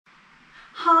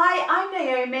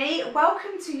Naomi,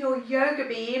 welcome to your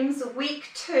YogaBeamz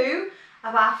week 2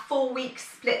 of our 4-week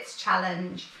splits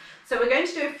challenge. So we're going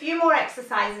to do a few more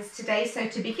exercises today. So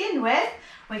to begin with,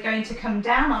 we're going to come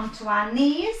down onto our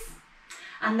knees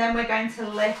and then we're going to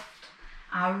lift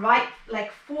our right leg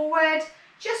forward.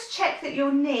 Just check that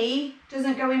your knee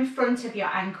doesn't go in front of your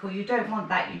ankle. You don't want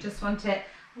that, you just want it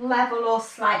level or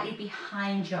slightly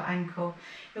behind your ankle.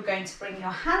 You're going to bring your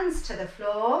hands to the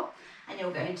floor and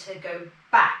you're going to go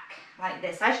back like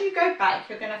this. As you go back,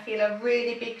 you're going to feel a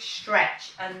really big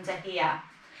stretch under here.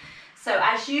 So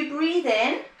as you breathe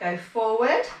in, go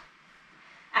forward.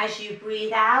 As you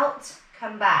breathe out,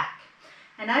 come back.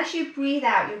 And as you breathe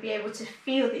out, you'll be able to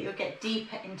feel that you'll get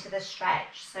deeper into the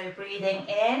stretch. So breathing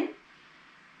in,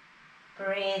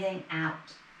 breathing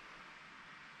out.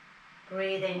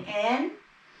 Breathing in,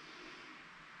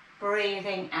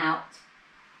 breathing out.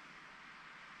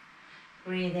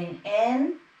 Breathing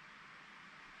in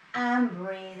and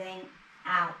breathing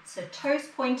out. So toes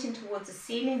pointing towards the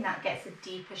ceiling, that gets a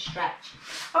deeper stretch.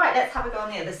 All right, let's have a go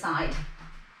on the other side.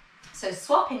 So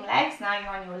swapping legs, now you're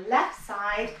on your left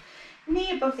side,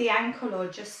 knee above the ankle or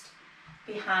just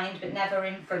behind, but never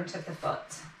in front of the foot.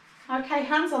 Okay,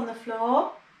 hands on the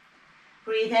floor.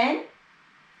 Breathe in,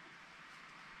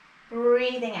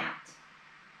 breathing out.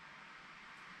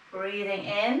 Breathing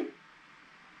in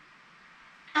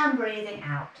and breathing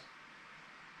out.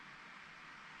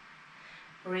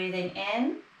 Breathing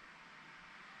in,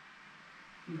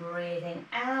 breathing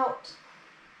out.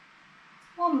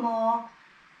 One more.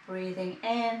 Breathing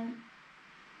in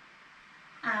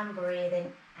and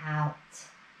breathing out.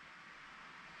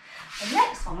 The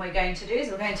next one we're going to do is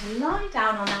we're going to lie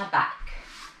down on our back.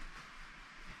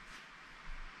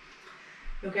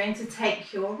 You're going to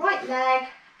take your right leg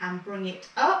and bring it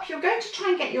up. You're going to try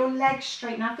and get your legs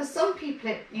straight. Now for some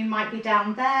people you might be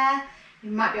down there, you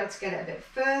might be able to get it a bit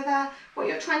further. What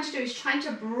you're trying to do is trying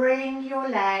to bring your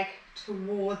leg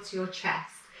towards your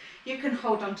chest. You can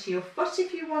hold onto your foot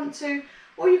if you want to,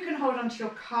 or you can hold onto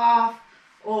your calf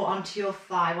or onto your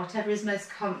thigh, whatever is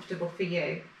most comfortable for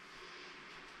you.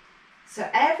 So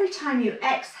every time you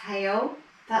exhale,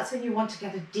 that's when you want to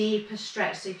get a deeper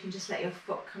stretch, so you can just let your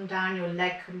foot come down, your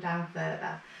leg come down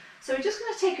further. So we're just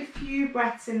going to take a few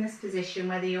breaths in this position,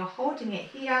 whether you're holding it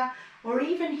here or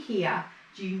even here.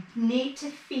 You need to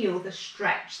feel the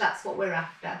stretch, that's what we're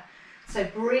after. So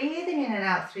breathing in and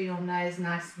out through your nose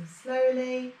nice and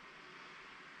slowly.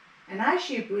 And as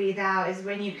you breathe out is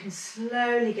when you can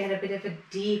slowly get a bit of a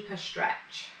deeper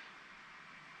stretch.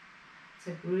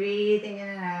 So breathing in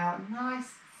and out nice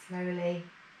and slowly.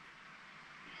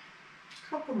 A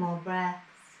couple more breaths.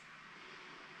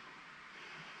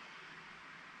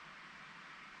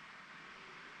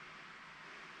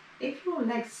 If your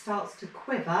leg starts to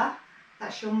quiver,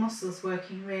 that's your muscles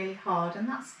working really hard, and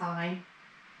that's fine.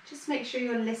 Just make sure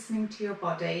you're listening to your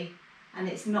body and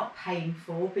it's not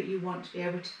painful, but you want to be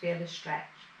able to feel a stretch.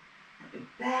 And we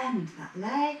bend that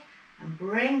leg and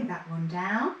bring that one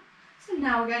down. So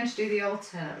now we're going to do the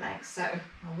alternate leg. So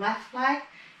the left leg,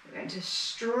 you're going to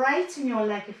straighten your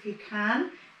leg if you can.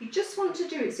 You just want to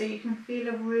do it so you can feel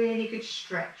a really good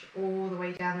stretch all the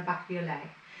way down the back of your leg.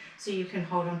 So you can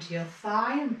hold onto your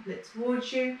thigh and pull it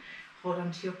towards you, hold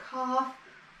onto your calf,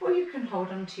 or you can hold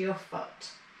onto your foot.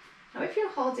 Now if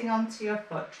you're holding onto your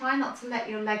foot, try not to let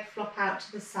your leg flop out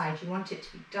to the side. You want it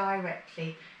to be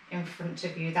directly in front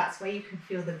of you. That's where you can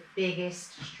feel the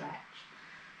biggest stretch.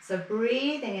 So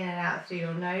breathing in and out through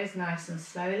your nose nice and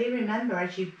slowly. Remember,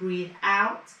 as you breathe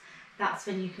out, that's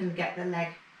when you can get the leg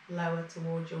lower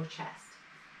towards your chest.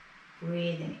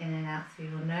 Breathing in and out through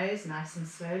your nose nice and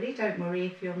slowly. Don't worry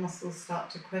if your muscles start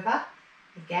to quiver.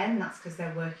 Again, that's because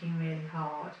they're working really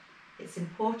hard. It's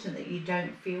important that you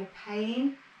don't feel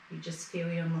pain, you just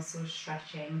feel your muscles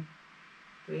stretching.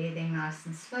 Breathing nice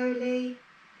and slowly,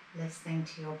 listening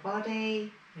to your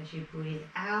body. As you breathe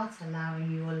out,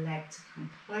 allowing your leg to come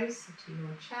closer to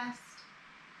your chest.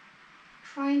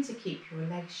 Trying to keep your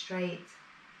legs straight.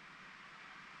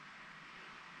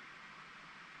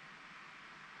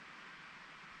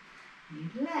 You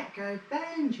let go,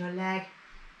 bend your leg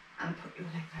and put your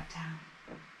leg back down.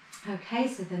 Okay,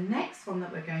 so the next one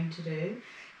that we're going to do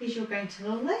is you're going to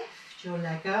lift your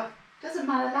leg up. Doesn't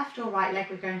matter left or right leg,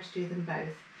 we're going to do them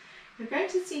both. You're going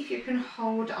to see if you can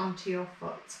hold onto your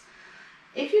foot.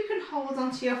 If you can hold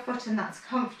onto your foot and that's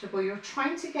comfortable, you're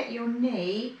trying to get your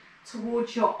knee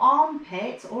towards your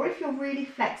armpit, or if you're really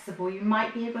flexible, you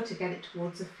might be able to get it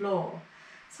towards the floor.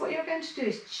 So what you're going to do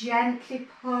is gently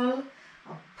pull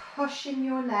or pushing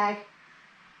your leg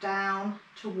down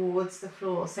towards the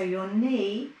floor. So your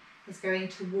knee is going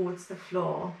towards the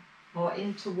floor. or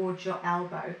in towards your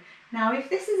elbow. Now, if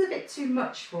this is a bit too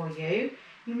much for you,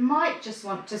 you might just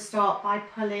want to start by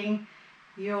pulling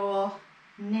your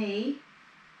knee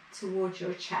towards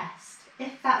your chest.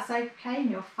 If that's okay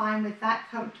and you're fine with that,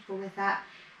 comfortable with that,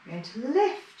 you're going to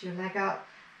lift your leg up,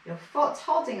 your foot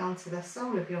holding onto the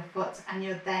sole of your foot, and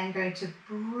you're then going to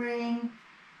bring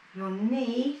your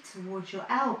knee towards your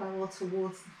elbow or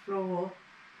towards the floor.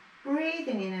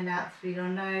 Breathing in and out through your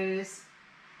nose,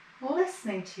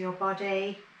 listening to your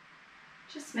body,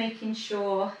 just making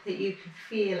sure that you can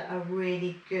feel a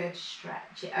really good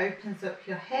stretch. It opens up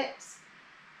your hips,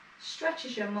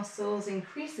 stretches your muscles,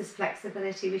 increases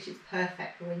flexibility, which is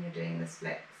perfect for when you're doing the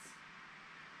splits.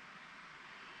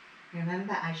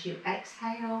 Remember, as you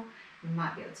exhale, you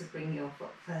might be able to bring your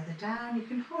foot further down. You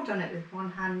can hold on it with one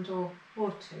hand or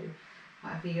two,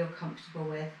 whatever you're comfortable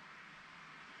with.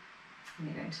 And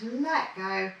you're going to let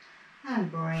go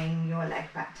and bring your leg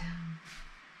back down.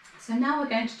 So now we're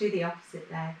going to do the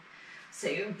opposite leg. So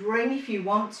you bring, if you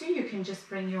want to, you can just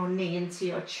bring your knee into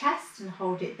your chest and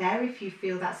hold it there if you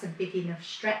feel that's a big enough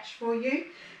stretch for you,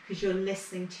 because you're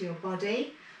listening to your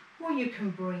body. Or you can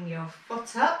bring your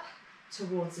foot up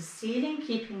towards the ceiling,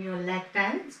 keeping your leg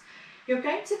bent. You're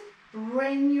going to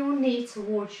bring your knee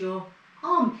towards your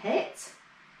armpit,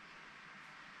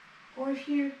 or if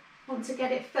you want to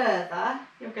get it further,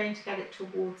 you're going to get it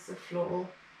towards the floor.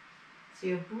 So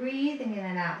you're breathing in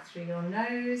and out through your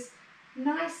nose,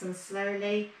 nice and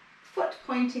slowly, foot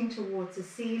pointing towards the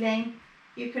ceiling.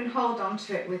 You can hold on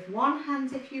to it with one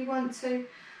hand if you want to,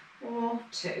 or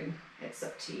two, it's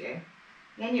up to you.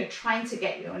 Again, you're trying to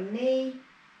get your knee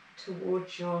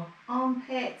towards your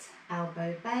armpit,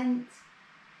 elbow bent.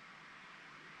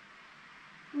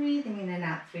 Breathing in and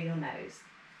out through your nose.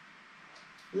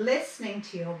 Listening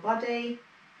to your body.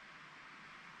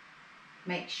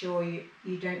 Make sure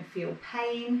you don't feel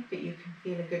pain, but you can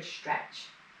feel a good stretch.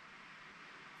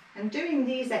 And doing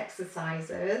these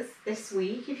exercises this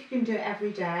week, if you can do it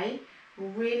every day, will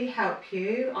really help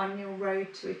you on your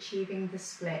road to achieving the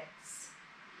splits.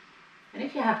 And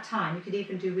if you have time, you could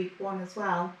even do week 1 as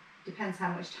well. Depends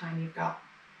how much time you've got.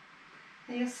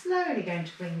 And you're slowly going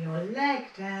to bring your leg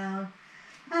down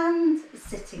and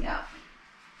sitting up.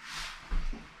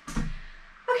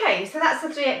 Okay, so that's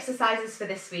the 3 exercises for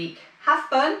this week. Have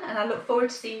fun, and I look forward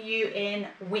to seeing you in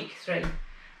week 3.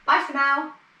 Bye for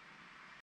now.